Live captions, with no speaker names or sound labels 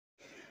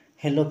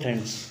Hello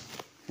friends,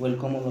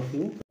 welcome all of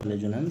you to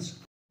Legionnaires.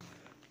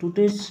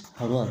 Today's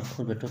hard work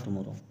for better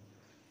tomorrow.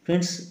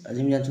 Friends आज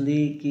हम जानते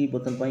कि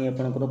बर्तमान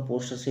आपंकर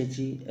पोस्ट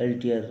आसी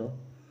LTR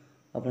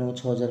आप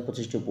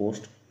 6025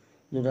 पोस्ट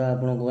जोटा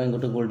आप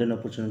गोटे गोल्डन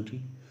अपॉर्चुनिटी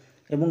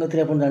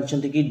एवं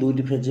जानते कि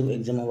दुईट फेज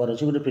एग्जाम हबार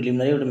अच्छे गोटे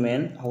प्रिलिमिनारी गोटे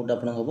मेन आउट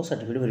आप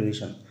सर्टिफिकेट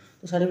वेरिफिकेशन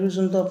तो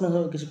सर्टिफिकेशन तो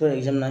आप किसी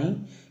एग्जाम ना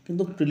कि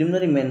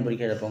प्रिलिमिनारी मेन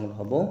परीक्षा आप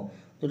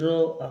हम जो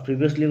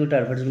प्रिवियसली गोटे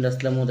एडवर्टाइजमेंट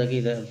आसाला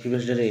मुझे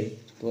प्रिवियस डे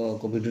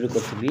भिडियो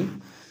करी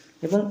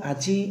एवं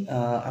आज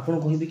आपन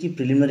कहबी कि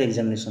प्रिलिमिनारी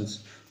एग्जामिनेशंस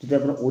जो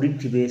आप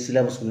ओडिट थे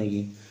सिलेबस को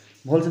लेकिन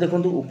भल से देखो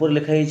ऊपर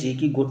लिखाई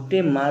कि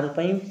गोटे मार्क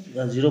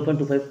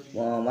 0.25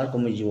 मार्क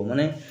कमिज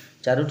माने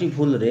 4टी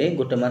भूल रे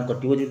गोटे मार्क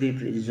कटो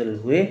जो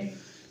हुए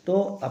तो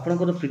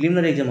आपंकर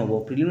प्रिलिमिनारी एग्जाम हम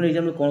प्रिलिमिनारी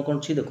एग्जाम कौन कौन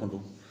अच्छी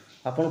देखो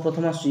आप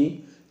प्रथम आसूँ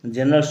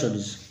जनरल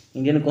स्टडीज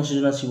इंडियन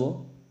कन्स्टिट्यूशन आसो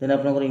देन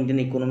आप इंडियन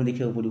इकोनॉमी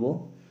देखा पड़ो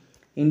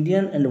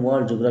इंडियन एंड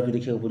वर्ल्ड जियोग्राफी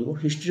देखा पड़ो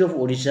history of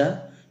Odisha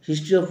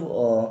history of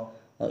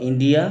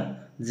India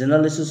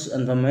general issues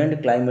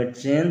environment climate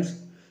change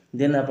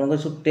then आप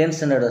सब 10th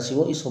स्टैंडर्ड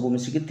आसो ये सब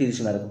मिसिक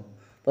 30 मार्क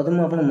प्रथम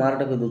मुझे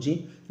मार्कटा कहीदे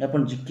आप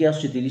जिके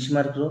आस 30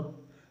 मार्क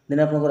देन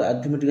आप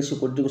आर्थमेटिक आस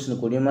 20 question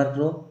 20 mark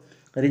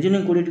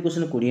reasoning 20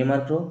 question 20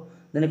 mark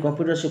then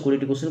computer आस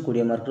 20 क्वेश्चन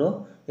 20 मार्क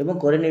और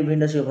करेन्ट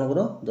इवेंट आस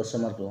 10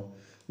 मार्क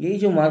ये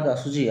जो मार्क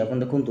आसूँ आप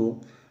देखूँ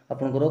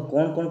आपंकर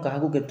कौन कौन क्या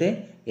केते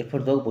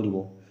एफर्ट देवाक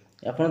पड़ो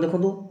आप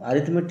देखो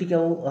आरिथमेटिक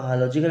आ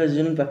लॉजिकल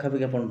रीजनिंग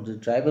पाखापाखि आप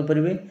ट्राए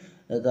करेंगे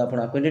तो आप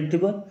आक्वेंटेड थी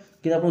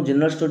कि आप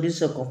जनरल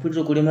स्टडीज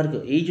कंप्यूटर 20 मार्क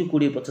यो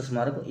 20-50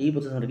 मार्क ये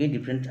 50 मार्क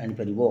डिफरेन्ट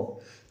आनीपर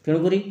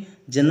तेणुक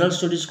जनरल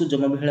स्टडीज को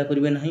जमा भी हेला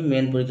करेंगे ना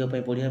मेन परीक्षा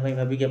पढ़ाई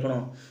भाविक आप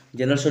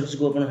जनरल स्टडीज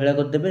को हेला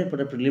करदे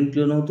प्रिलिम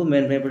क्लियर न हो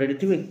मेन पढ़ाई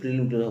थे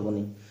प्रिलिम क्लियर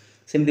हेनी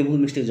सेमती बहुत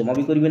मिस्टेक जमा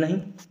भी करेंगे ना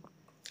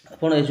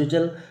आप एज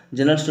यूजुआल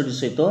जनरल स्टडीज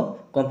सहित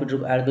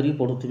कंप्यूटर ऐड कर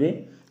पढ़ुवे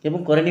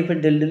एवं करेन्ट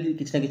इवेंट डेली डेली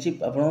किसी ना कि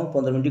आप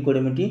 15 मिनट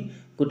 20 मिनट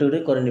गोटे गोटे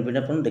करेन्ट इवेंट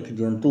आप देखी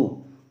दिंतु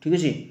ठीक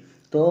अच्छे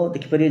तो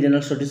देखिपारे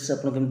जनरल स्टडीज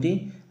आप कमी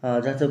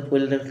जहाँ सब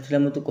पहले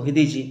मुझे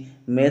कहीदे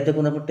मैथ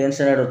देखो आप 10th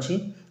स्टैंडर्ड अच्छी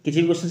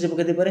किसी भी क्वेश्चन से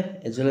पकई पारे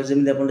एज वेल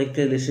जमी आप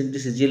देखते रिसेंटली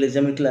सीजीएल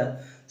एग्जाम होता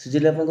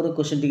सीजीएल आप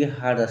क्वेश्चन टी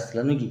हार्ड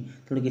आसाला नुह कि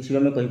तेणु किसी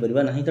भी आम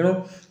कहीपर ना तेणु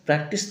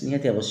प्राक्टिस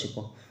निहाती आवश्यक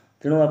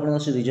तेणु आप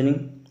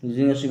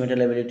रिजनिंग आस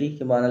मेंटल एबिलिटी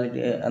कि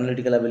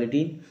एनालिटिकल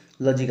एबिलिटी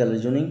लॉजिकल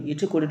रिजनिंग ये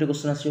 20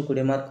 क्वेश्चन आसो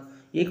 20 मार्क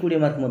ये 20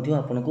 मार्क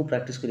आपको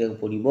प्राक्टिस करा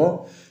पड़ो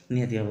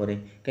निहाती भाव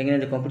में कहीं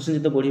कंपिटिशन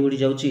जो बढ़ी बढ़ी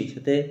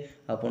जाते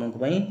आपण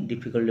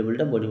डिफिकल्ट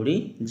लेवलटा बढ़ी बढ़ी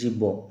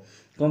जीव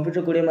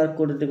कंप्यूटर 20 मार्क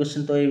 20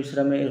 क्वेश्चन तो ये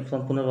विषय में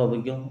संपूर्ण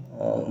अभिज्ञ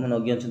मैंने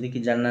अज्ञ अच्छा कि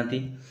जानना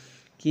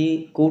कि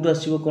कौटू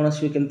आसो कौन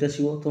आसो केमती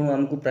आसो तो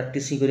आमको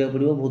प्राक्टिस ही करा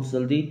पड़ो बहुत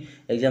जल्दी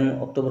एग्जाम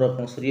अक्टोबर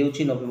आप सरी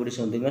नवेम्बर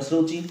डिसेम्बर 2 मास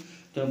रोचे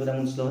तेणुक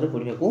निश्चित भाव में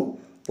पढ़ा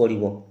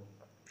पड़ो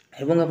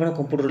एवं आप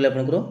कंप्यूटर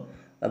आपंकर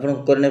आप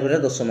करेन्ट अफेयर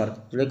 10 मार्क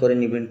जो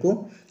करेन्ट इवेंट को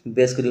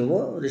बेस कर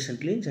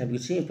रिसेंटली जहाँ भी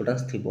किसी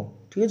इंपोर्टान्स थी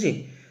ठीक अच्छे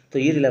तो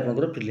ये रहा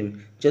आपंकर प्रिलिम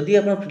जदि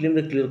आप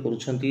प्रिलिम क्लियर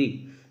करुँच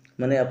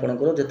माने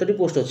आपंकर जितटी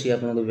पोस्ट अच्छी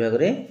आप विभाग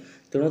में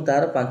तेणु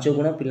तार 5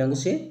 गुणा पिला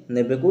सी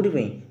ने कौटी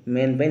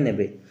मेन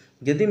ने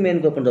जदि मेन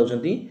को आप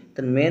जाऊँगी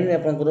तो मेन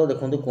आपंकर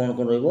देखो कौन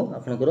कौन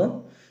रहा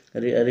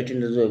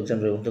रिटन जो एग्जाम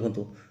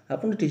देखो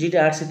आप टीजीटी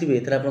आर्ट्स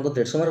थे आप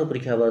 150 मार्क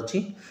परीक्षा हबार अच्छी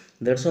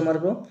 150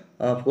 मार्क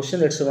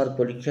क्वेश्चन 150 मार्क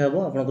परीक्षा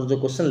हम आप जो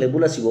क्वेश्चन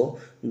लेवल आसो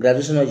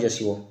ग्रेजुएशन वाइज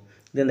आसो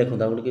देन देखो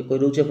आपको कही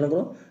दूसरी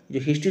आपंकर जो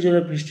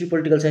हिस्ट्री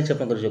पॉलिटिकल साइंस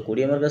आप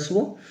 20 मार्क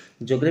आसो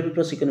जियोग्राफी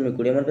प्लस इकोनॉमी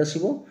 20 मार्क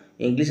आसो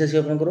इंग्लिश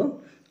आसो आपंकर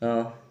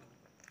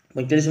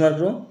 45 मार्क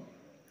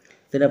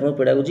देन आप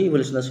पेडागोजी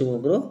इवोल्यूशन आसो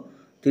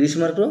 30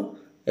 मार्क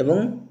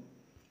एवं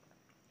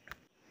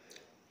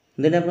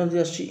देन आप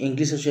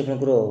इंग्लिश आस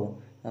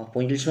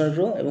 45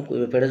 मार्क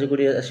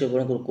पेडागोजी आसो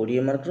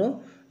 20 मार्क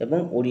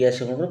एवं ओडिया आस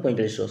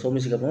 45 सब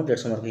मिसिक आप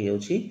 150 मार्क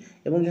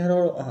हो यार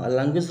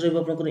लांगुएज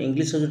रहा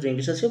इंग्लिश सब्जेक्ट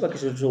इंग्लिश आसो बाकी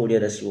सब्जेक्ट ओडिया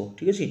आसो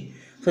ठीक अच्छे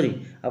सॉरी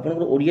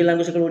आपंकर ओडिया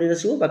लांगुएज ओडिया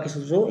आसो बाकी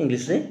सब्जेक्ट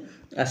इंग्लिश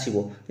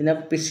आसो देन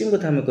आप पीसीएम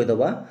कथा आम कहीदे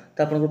तो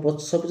आप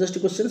 150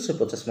 क्वेश्चन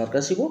 150 मार्क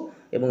आसो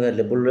यार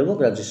लेवल रहा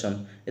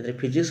ग्रेजुएशन ये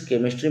फिजिक्स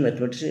केमिस्ट्री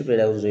मैथमेटिक्स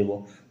पेडागोजी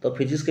तो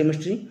फिजिक्स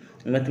केमिस्ट्री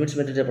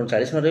मैथमेटिक्स आप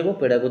 40 मार्क रहा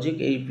पेडागोजी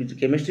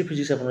केमिस्ट्री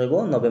फिजिक्स आप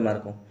 90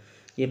 मार्क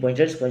ये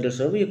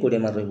 45 ये 20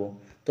 मार्क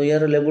तो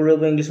यार लेवल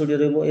रहा इंग्लिश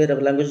ओडिया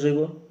यार language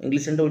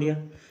English and Odia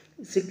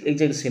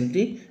exactly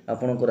सेमती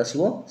आपंकर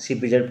आसो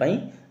सीपीजेड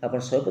आप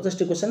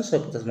 150 क्वेश्चन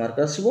 150 मार्क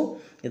आसो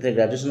ये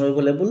ग्रेजुएशन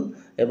रहा लेवल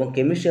और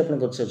केमिस्ट्री आप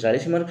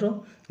 40 मार्क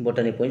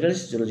बोटानी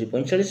 45 जियोलॉजी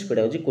 45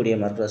 पेडागोजी 20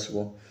 मार्क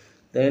आसो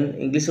देन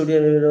इंग्लिश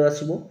ओडिया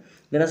आसो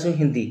देन आसो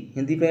हिंदी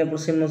आप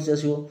सेम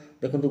आसो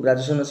देखो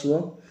ग्रेजुएशन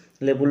आसो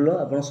लेवल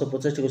आप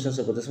 150 क्वेश्चन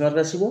 150 मार्क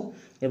आसो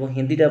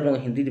हिंदी आप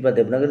हिंदी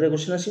देवनागरी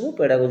क्वेश्चन आसो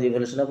पेडागोजी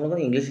इवोल्यूशन आप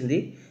इंग्लिश हिंदी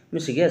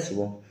मिसिक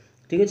आसो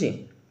ठीक अच्छे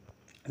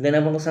देन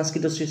आप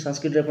संस्कृत अच्छी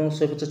संस्कृत आप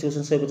 150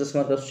 क्वेश्चन 150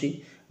 मार्क आसूँ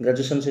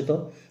ग्रेजुएशन सहित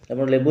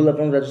आप लेवल आप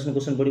ग्रेजुएशन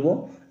क्वेश्चन पड़ो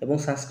और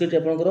संस्कृत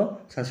आपंकर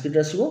संस्कृत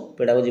आसो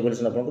पेडागोजी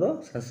इवोल्यूशन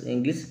आपंकर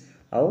इंग्लिश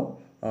आउ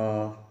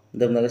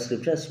देवनागरी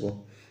स्क्रिप्ट आसो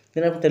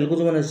देन आप तेलुगु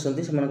जो मैंने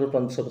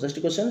 150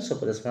 क्वेश्चन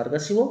 150 मार्क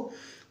आसो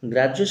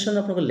ग्रेजुएशन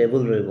आपन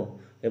लेवल रहइबो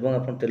एवं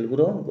आपन तेलुगु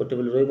रो गोटे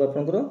लेवल रहइबो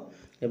आपनकर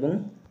एवं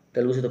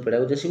तेलुगु सहित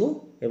पेडागोजी आसीबो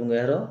एवं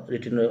यार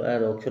रिटन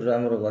यार अक्षर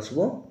हमर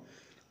आसीबो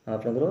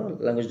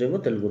आपनकर लैंग्वेज रहइबो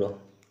तेलुगु रो।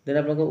 देन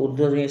आपनकर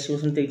उर्दू रे आसीबो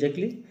सेमते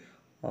exactly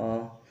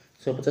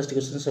 150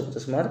 question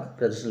 150 mark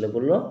graduation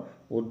level रो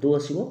Urdu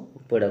आसीबो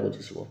pedagogy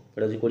आसीबो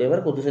pedagogy 20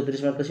 mark Urdu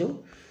 30 mark आसीबो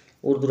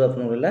Urdu रो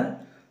आपन रहला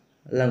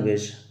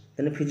लैंग्वेज।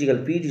 देन फिजिकल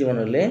पीटी जमन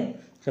रहले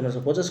से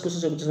 50 क्वेश्चन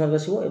 50 मार्क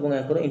आसीबो एवं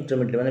याकर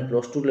इंटरमीडिएट माने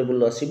 +2 लेवल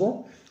रो आसीबो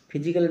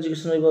फिजिकल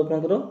एजुकेशन रहइबो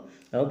आपनकर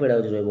आ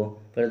पेडागोजी रहइबो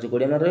पेडागोजी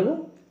 20 मार्क रहइबो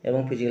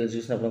एवं फिजिकल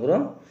एजुकेशन आपनकर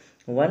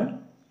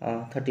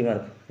 130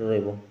 मार्क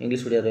रहइबो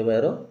इंग्लिश ओडिया रहइबो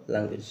यार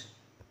लैंग्वेज।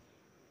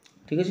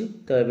 ठीक अछि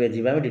तो एबे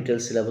जिबा में डिटेल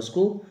सिलेबस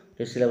को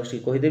सिलेबस की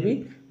कहि देबी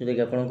जोटा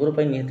कि आपनकर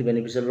पय निहति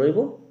बेनिफिशियल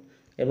रहइबो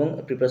एवं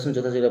प्रिपरेशन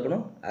जथा जथा आपण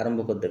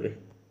आरंभ कर देबे।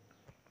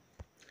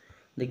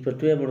 देख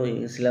परथुए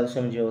आपण सिलेबस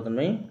हम जिबा बतन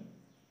में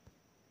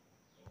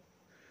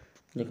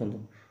देखंतु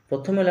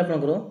प्रथम है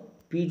आपनकर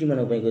पीटी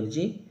मान पय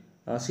करछि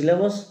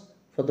syllabus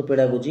for the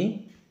pedagogy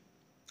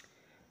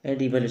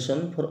and evaluation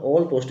for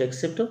all post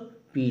accept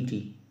PT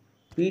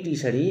PT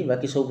छाड़ी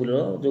बाकी सब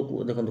जो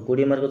देखंतु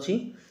 20 मार्क अछि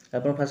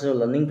आपन fast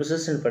learning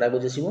process and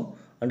pedagogy आसीबो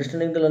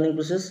understanding the learning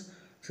process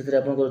से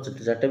आपन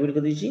चार्टा बिट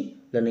कर दीची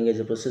learning as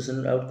a process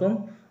and outcome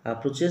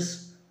approaches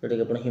जोटा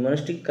कि आपन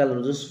ह्यूमनिस्टिक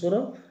कार्लोजस करो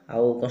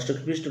आ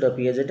कंस्ट्रक्टिविस्ट जोटा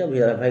पीएजेटा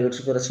भाइगोट्स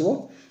कर आसीबो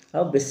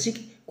आ बेसिक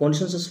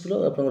कंडीशंस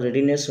आसीबो आपन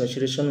रेडीनेस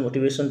मैच्योरेशन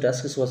मोटिवेशन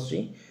टास्क सब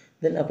आसी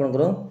देन आपन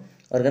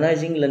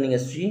ऑर्गेनाइजिंग लर्निंग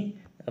आसी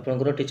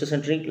आपन टीचर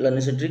सेंट्रिक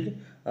लर्निंग सेंट्रिक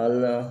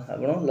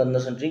आपन learner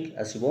centric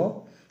आसीबो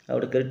uh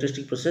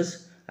characteristic process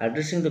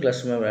addressing the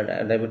classroom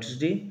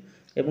diversity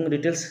एवं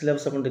डिटेल्स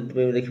सिलेबस आपन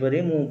देखि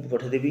पारे मु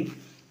पठा देबी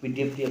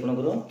पीडीएफ टी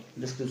आपनकर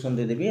डिस्क्रिप्शन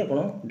दे देबी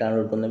आपन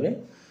डाउनलोड कर नेबे।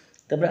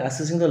 तबरे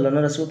assessing the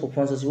learner आसीबो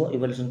performance आसीबो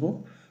evaluation को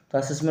तो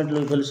assessment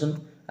evaluation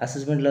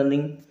assessment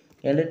learning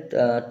and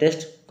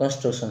test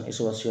construction ए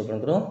सब आसीबो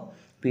आपनकर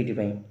पीटी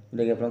पई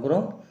देखि आपनकर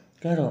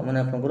कहरो माने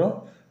आपनकर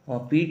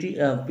पीटी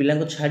पिला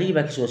को छाडी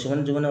बाकी सब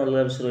माने जो माने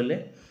अलग विषय रहले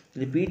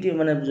यदि पीटी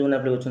माने जो माने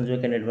अप्लाई करछन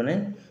जो कैंडिडेट माने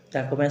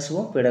ताको पय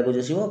आसीबो पेडागोजी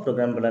आसीबो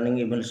प्रोग्राम प्लानिंग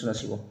इवैल्यूएशन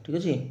आसीबो। ठीक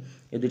अछि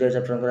ए दुटा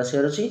आपनकर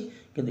आसीबार अछि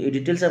किंतु ए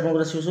डिटेल्स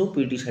आपनकर आसीबो सब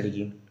पीटी छाडी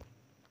की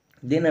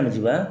देन हम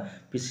जिबा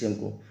पीसीएम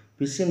को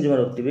पीसीएम जो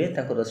रखतिबे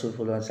ताकर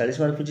आसीबो 40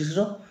 मार्क फिजिक्स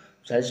रो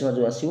 40 मार्क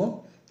जो आसीबो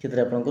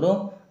केतरे आपनकर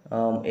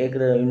एक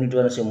unit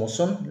 1 आसीबो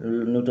motion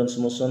Newton's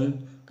motion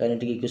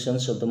kinetic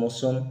equations of the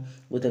motion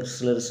with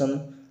acceleration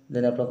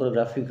then आपनकर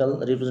graphical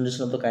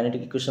representation of the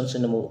kinetic equations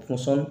in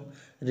motion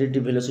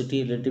relative velocity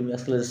relative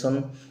acceleration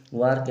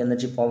work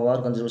energy power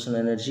conservation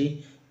energy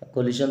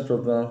collision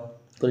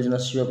collision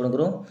आसीबो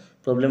आपनकर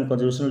problem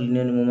conservation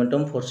linear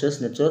momentum forces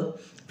nature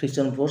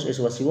friction force ए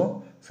सब आसीबो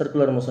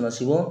circular motion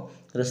आसीबो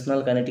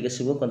rational kinetic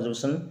आसीबो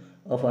conservation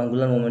of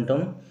angular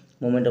momentum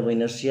moment of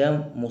inertia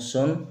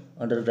motion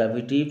under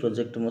gravity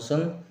project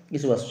motion ए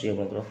सब आसी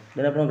आपनकर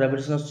then आपन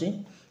gravitation आसी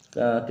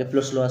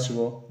Kepler's law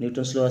आसीबो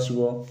Newton's law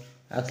आसीबो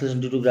acceleration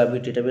due to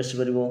gravity Etah base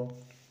परिबो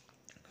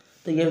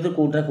तो ये तो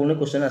कोना कोने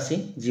क्वेश्चन आसी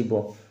जीवो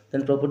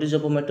देन प्रॉपर्टीज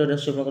ऑफ मैटर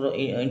आसी आपनकर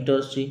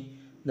इंटरसी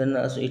then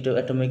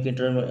atomic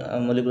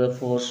intermolecular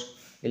force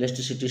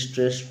elasticity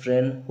stress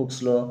strain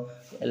Hooke's law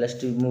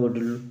elastic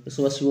module ये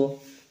सब आसीबो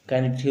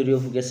kinetic theory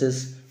of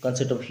gases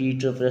concept of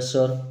heat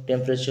pressure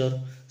temperature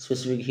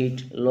specific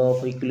heat law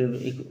of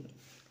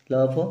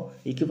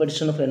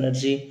equipartition of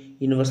energy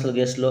universal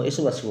gas law ये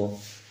सब आसीबो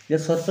then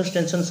surface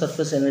tension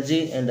surface energy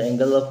and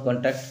angle of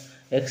contact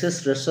excess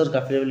pressure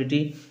capability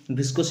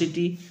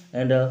viscosity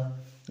and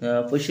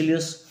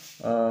Poiseuille's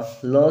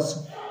laws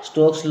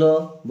Stokes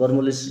law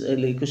Bernoulli's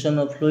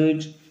equation of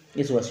fluids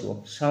ये सब आसीबो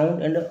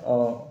sound and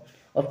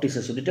optics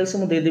आसीबो details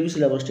हम दे देबी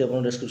syllabus T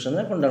अपन description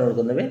में अपन download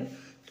कर नेबे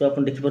तो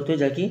अपन देखि परथि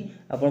जाकी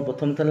अपन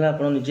प्रथम थला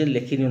अपन निजे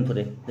लेखि नियम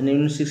थरे देन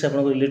यूनिट 6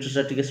 अपन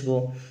इलेक्ट्रोस्टैटिक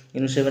आसीबो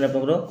यूनिट 7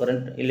 अपन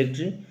करंट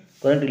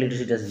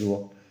इलेक्ट्रिसिटी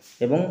आसीबो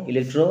एवं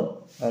इलेक्ट्रो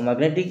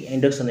मैग्नेटिक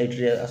इंडक्शन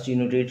एट्रे आसी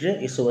यूनिट 8 रे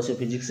ए सब आसी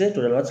फिजिक्स से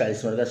total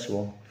 40 mark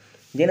आसीबो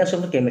then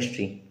आसीबो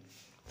chemistry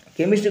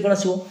chemistry कोन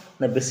आसीबो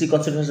ना बेसिक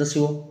कांसेप्ट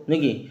आसीबो नै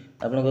कि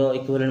आपन को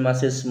equivalent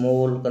masses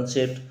mole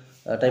concept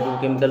type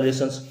of chemical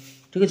reactions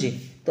ठीक अछि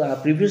तो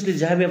प्रीवियसली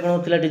जहां भी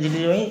आपन थिला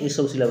डिजिटल में ए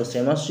सब सिलेबस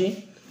सेम आसी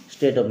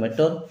state of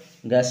matter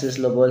gases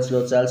law Boyle's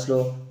law Charles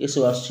law A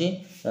सब आसी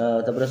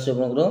तपर आसी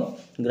आपन को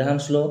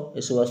ग्राहम्स लॉ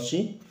ए सब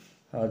आसी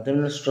then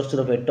structure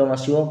of atom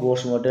आसीबो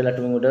Bohr's model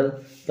atomic model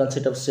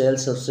concept of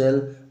cell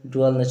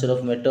dual nature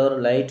of matter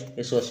light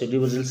eso आसी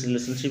divergence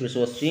relationship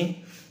eso आसी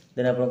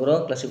then आपन को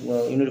classic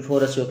unit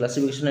 4 आसीबो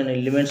classification and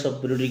elements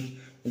of periodic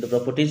in the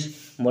properties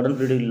modern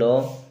periodic law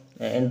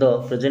and the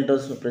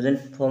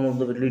present form of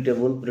the periodic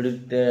table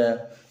periodic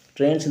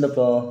trends in the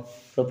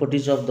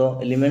properties of the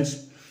elements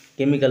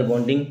chemical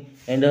bonding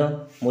and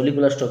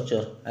molecular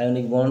structure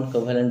ionic bond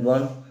covalent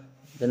bond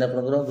then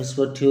आपन को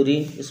whisper theory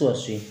eso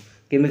आसी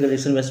chemical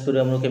reaction base पर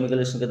हम chemical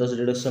reaction के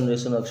reduction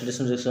reaction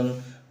oxidation reaction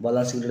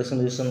balancing reduction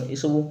reaction ये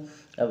सब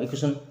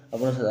equation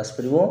अपन से आस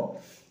परबो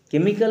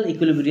chemical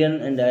equilibrium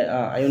and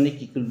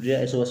ionic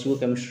equilibrium ऐसे आसीबो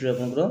केमिस्ट्री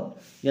अपन को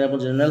जेना अपन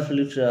general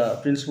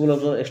principle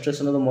of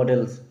extraction of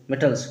the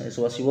metals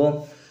ऐसे आसीबो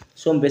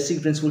some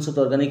basic principles of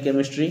organic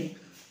chemistry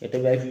एटा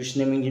भी आईपीएस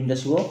नेमिंग जिनटा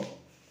आसीबो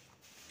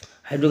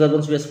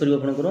हाइड्रोकार्बन्स बेस करियो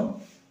आपनकर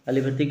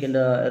एलिफेटिक एंड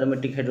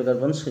एरोमेटिक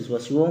हाइड्रोकार्बन्स एसो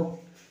आसीबो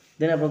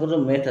देन आपनकर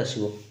मैथ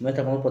आसीबो मैथ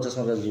आपनकर 50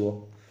 मार्क आसीबो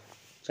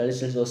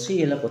 40 80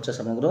 एला 50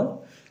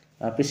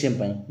 आपनकर पीसीएम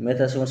पाई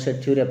मैथ आसीबो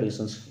सेट थ्योरी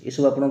एप्लीकेशंस ए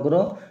सब आपनकर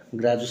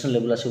ग्रेजुएशन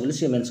लेवल आसीबो बोली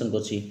से मेंशन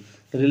करछि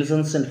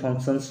relations and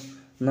functions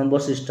number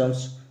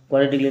systems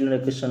quadratic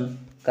linear equation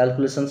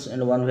calculations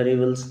and one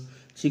variables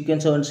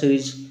sequence and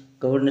series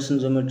coordination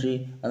geometry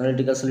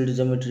analytical solidity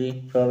geometry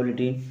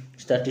probability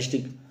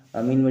statistic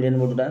mean median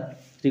Moda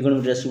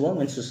trigonometry आसीबो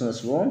mensuration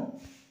आसीबो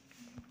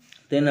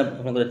then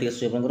आपनकर एतिक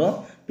आसी आपनकर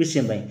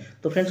PCM पाई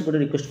तो friends गोटे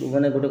request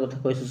माने गोटे कथा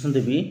question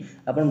देबी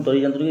आपन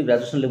डरी जानतु कि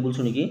ग्रेजुएशन लेवल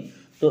सुनी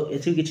तो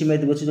एथि किछि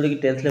मैथ बछि जोडा कि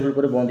 10th लेवल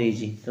पर बंद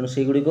हेछि तनो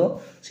सेही गुडी को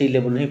सेही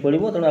लेवल ही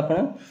पडिबो तनो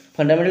आपन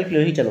फंडामेंटल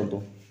क्लियर ही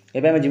चलंतु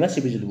एबे हम जिमा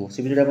सीबीजी लिबो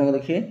सीबीजी आपन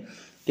देखिए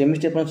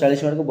केमिस्ट्री अपन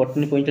 40 मार्क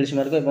बॉटनी 45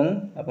 मार्क एवं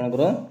आपनकर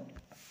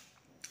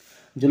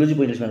जूलॉजी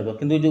 45 मार्क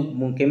किंतु जो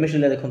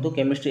केमिस्ट्री ला देखंतु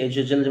chemistry as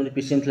usual GeM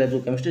PCM थला जो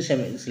केमिस्ट्री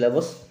सेम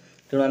सिलेबस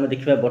तेणु आम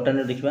देखा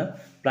बटानी देखा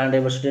प्लांट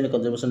डाइवर्सिटी एंड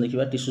कंजर्वेशन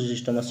देखा टिश्यू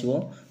सिस्टम आसो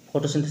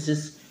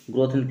photosynthesis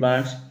growth in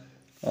plants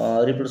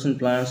reproduction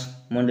plants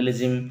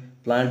मॉडलिज्म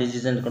plant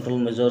disease and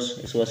control measures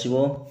ये सब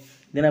आसो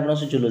देन आप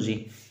zoology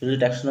zoology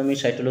taxonomy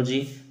cytology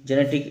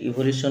genetic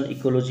evolution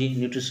ecology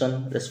nutrition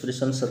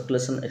respiration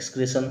circulation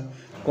excretion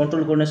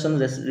control coordination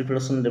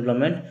reproduction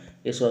development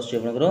ये सब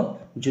आसो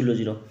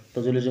zoology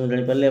तो जूलॉजी में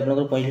जापारे आप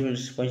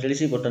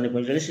 45 बटानी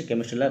 45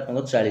 केमिस्ट्री आप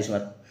 40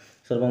 मार्क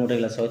सर्वमोट है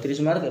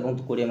 130 मार्क और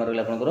 20 मार्क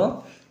आपंकर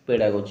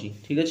पेडागोजी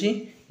ठीक अच्छे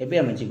एवं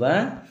आम जा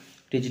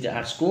टीजीटी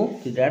आर्ट्स को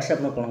टीजीटी आर्ट्स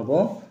आप कौन हम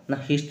ना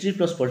हिस्ट्री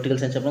प्लस पॉलिटिकल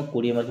साइंस आप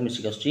 20 मार्क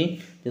मिसिक आसुच्छी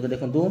जो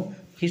देखो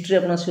हिस्ट्री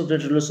आप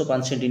great rulers of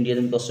ancient India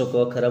जमी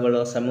Ashok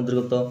Kharavela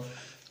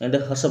सामुद्रिकगुप्त and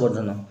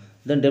Harshvardhan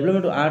then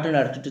development of art and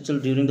architecture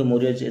during the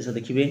Maurya as ऐसा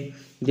देखिए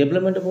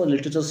development of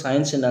literature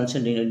science and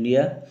ancient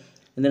India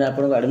then आप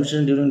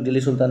एडमिनिस्ट्रेशन ड्यूरिंग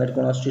दिल्ली सुल्तानेट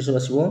कौन सब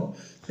आसो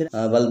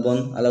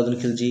बालबन अलाउद्दीन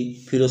खिलजी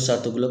फिरोज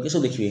शाह तुगलक ये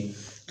सब देखिए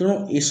तेणु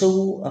ये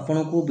सब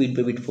आपन को बिट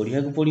बाय बिट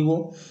पढ़ा पड़ो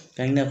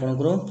कहीं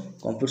आपंकर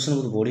कंपिटिशन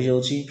बहुत बढ़ी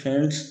जाऊँगी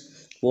फ्रेंड्स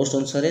पोस्ट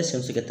अनुसार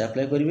से केते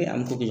अप्लाई करेंगे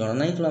आमको कि जाना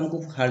ना तेणु आमको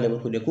हार्ड लेवल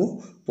पढ़ा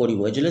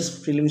पड़ो एज वेल एज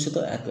प्रिलिम सहित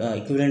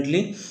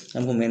इक्विवेलेंटली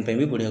आमको मेन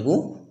भी पढ़ा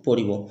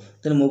पड़ो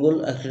तेणु मुगल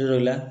आर्किटेक्चर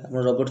रहा आप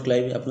रॉबर्ट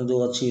क्लाइव आप जो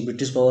अच्छी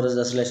ब्रिटिश पावर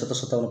आसला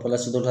 1757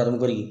 पलासी युद्ध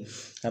आरंभ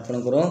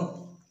करपणकर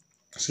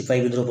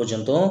सिपाही विद्रोह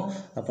पर्यंत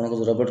आपन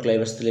रॉबर्ट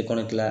क्लाइव आसते कौन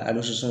होता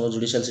एडमिनिस्ट्रेशन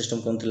जुडिशियल सिस्टम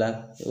कौन थी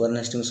वारेन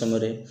हेस्टिंग्स समय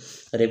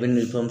रेवेन्यू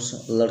रिफॉर्म्स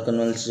लॉर्ड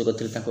कर्नवालिस जो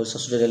करते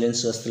सब्सिडारी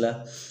एलायंस आसला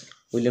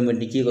विलियम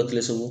बेंटिक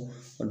करते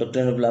सब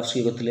डॉक्टर ऑफ लॉस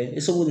किए करते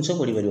ये सब जिन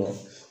पढ़ी पार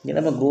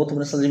जेना ग्रोथ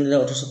नेशनल जमी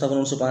 1857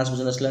 1905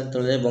 पर्यटन आसला तो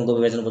बंग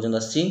विभाजन पर्यटन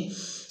आसी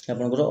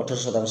आपंकर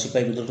 1857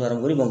 सिपाही विद्रोह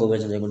आरंभ कर बंग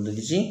विभाजन जाए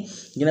देखी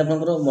जेना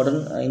आपंकर मॉडर्न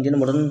इंडियन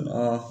मॉडर्न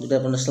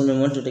जो नेशनल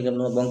मूवमेंट जोटा कि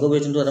बंग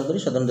विभाजन आरंभ कर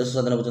स्वाधीन देश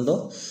स्वाधीन पर्यटन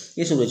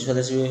ये सब रही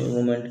स्वदेशी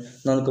movement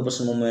non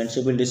corporation movement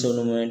civil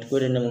disorder movement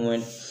quit India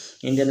movement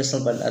Indian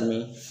national army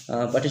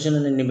partition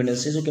and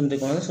independence ये सब केमती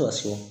कौन सब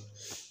आसो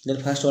देन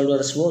फर्स्ट वर्ल्ड वार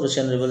आसो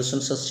रशियन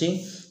रिवोल्यूशंस आसी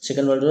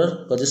second world war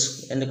causes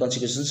and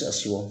consequences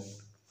आसो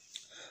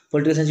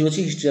पॉलिटिकल साइंस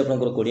अच्छी हिस्ट्री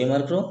आपंकर 20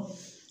 mark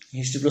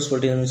history plus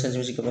political science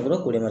मिसिक आपंकर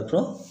 20 मार्क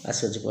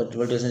आसी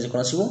पॉलिटिकल साइंस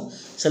कौन आसो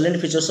सैलेंट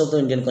features of the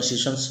Indian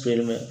constitutions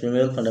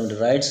premiere fundamental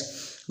rights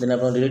then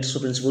आप directives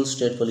of principles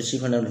state policy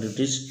fundamental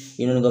duties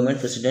union government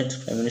president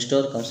prime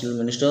minister council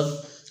minister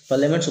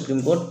parliament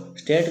supreme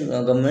court state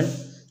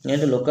government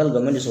and local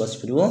government ये सब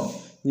आसी पड़ो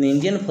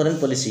Indian foreign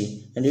policy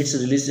and it's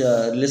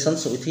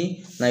relations with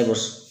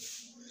neighbours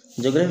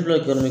geography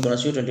plus economy कौन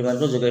आसो 20 mark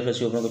geography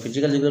आसो आपन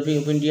physical geography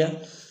of India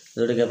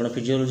जोटा कि आप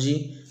physiology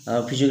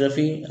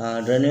physiography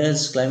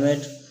drainage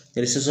climate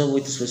resource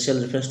with special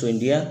reference to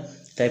India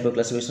type of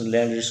classification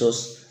land resource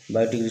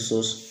biotic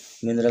resource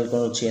mineral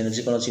कौन अच्छी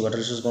energy कौन अच्छी वाटर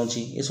रिसोर्स कौन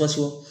अच्छी ये सब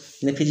आसो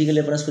फिजिकली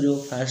आप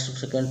first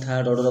second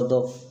third order of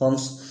the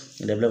forms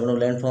development of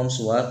land forms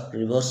walk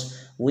reverse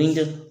wind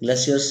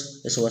glaciers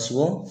ये सब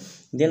आसो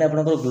देन आप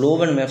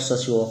ग्लोब एंड मैप्स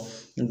आसो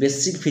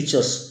basic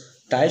features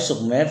types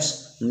of maps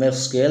map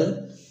scale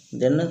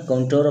then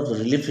counter of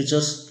relief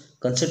features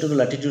concept of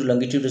latitude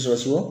longitude सब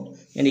आसो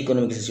and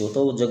economics आसो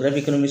तो geography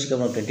economics का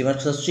 20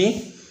 मार्क्स आसुची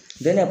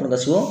देन आपन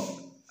आसो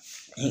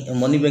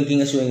मनी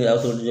बैंकिंग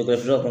आसो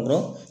जियोग्राफी आपन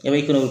एवं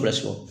इकोनॉमिक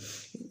आसो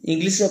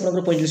इंग्लिश आपन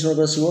 45 मार्क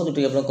आसो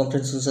जोटा कि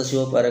कॉम्प्रिहेंशन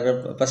आसो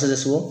पैराग्राफ पैसेज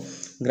आसो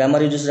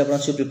ग्रामर यूजेस आपन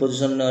आसो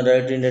preposition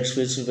direct indirect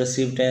speech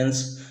passive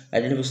tense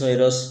identification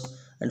errors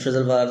and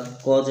phrasal verb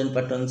cause and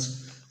patterns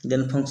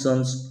then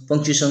functions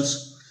punctuations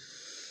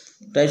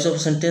types of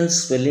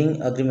sentence spelling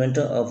agreement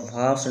of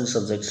verbs and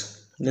subjects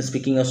then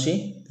speaking आसी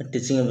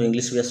teaching of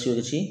English भी आसो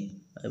किछि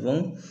एवं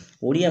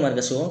Odia mark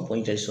आसो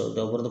 45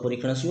 अवरोध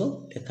परीक्षण आसो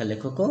लेखा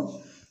लेखक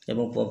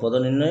एवं पद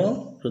निर्णय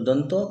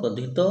रुदंत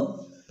कथित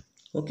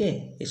ओके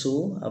ये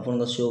सब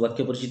आपन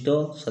वाक्य परिचित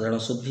साधारण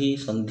शुद्धि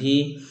संधि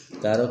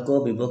कारक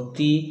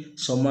विभक्ति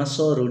समास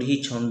रूढ़ी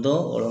छंद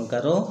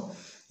अलंकार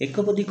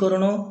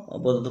एकपदीकरण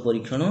अवरोध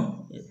परीक्षण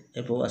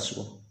एवं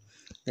आसो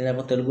देन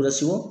आप तेलुगु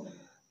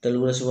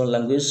आसो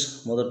लैंग्वेज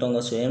मदर टंग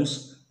आसो AIIMS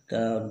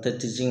the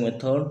teaching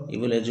method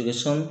evil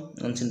education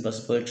unseen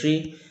pass poetry.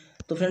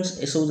 तो फ्रेंड्स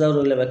एसबू जहाँ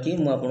रहा बाकी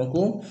मुझे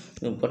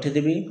आपको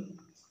पठेदेवी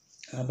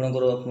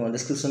आपंकर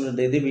डिस्क्रिप्शन में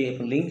देदेवी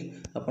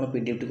लिंक आप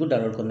पीडीएफ टी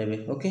डाउनलोड करने।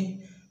 ओके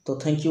तो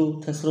thank you,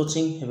 thanks for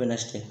watching, have a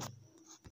nice day.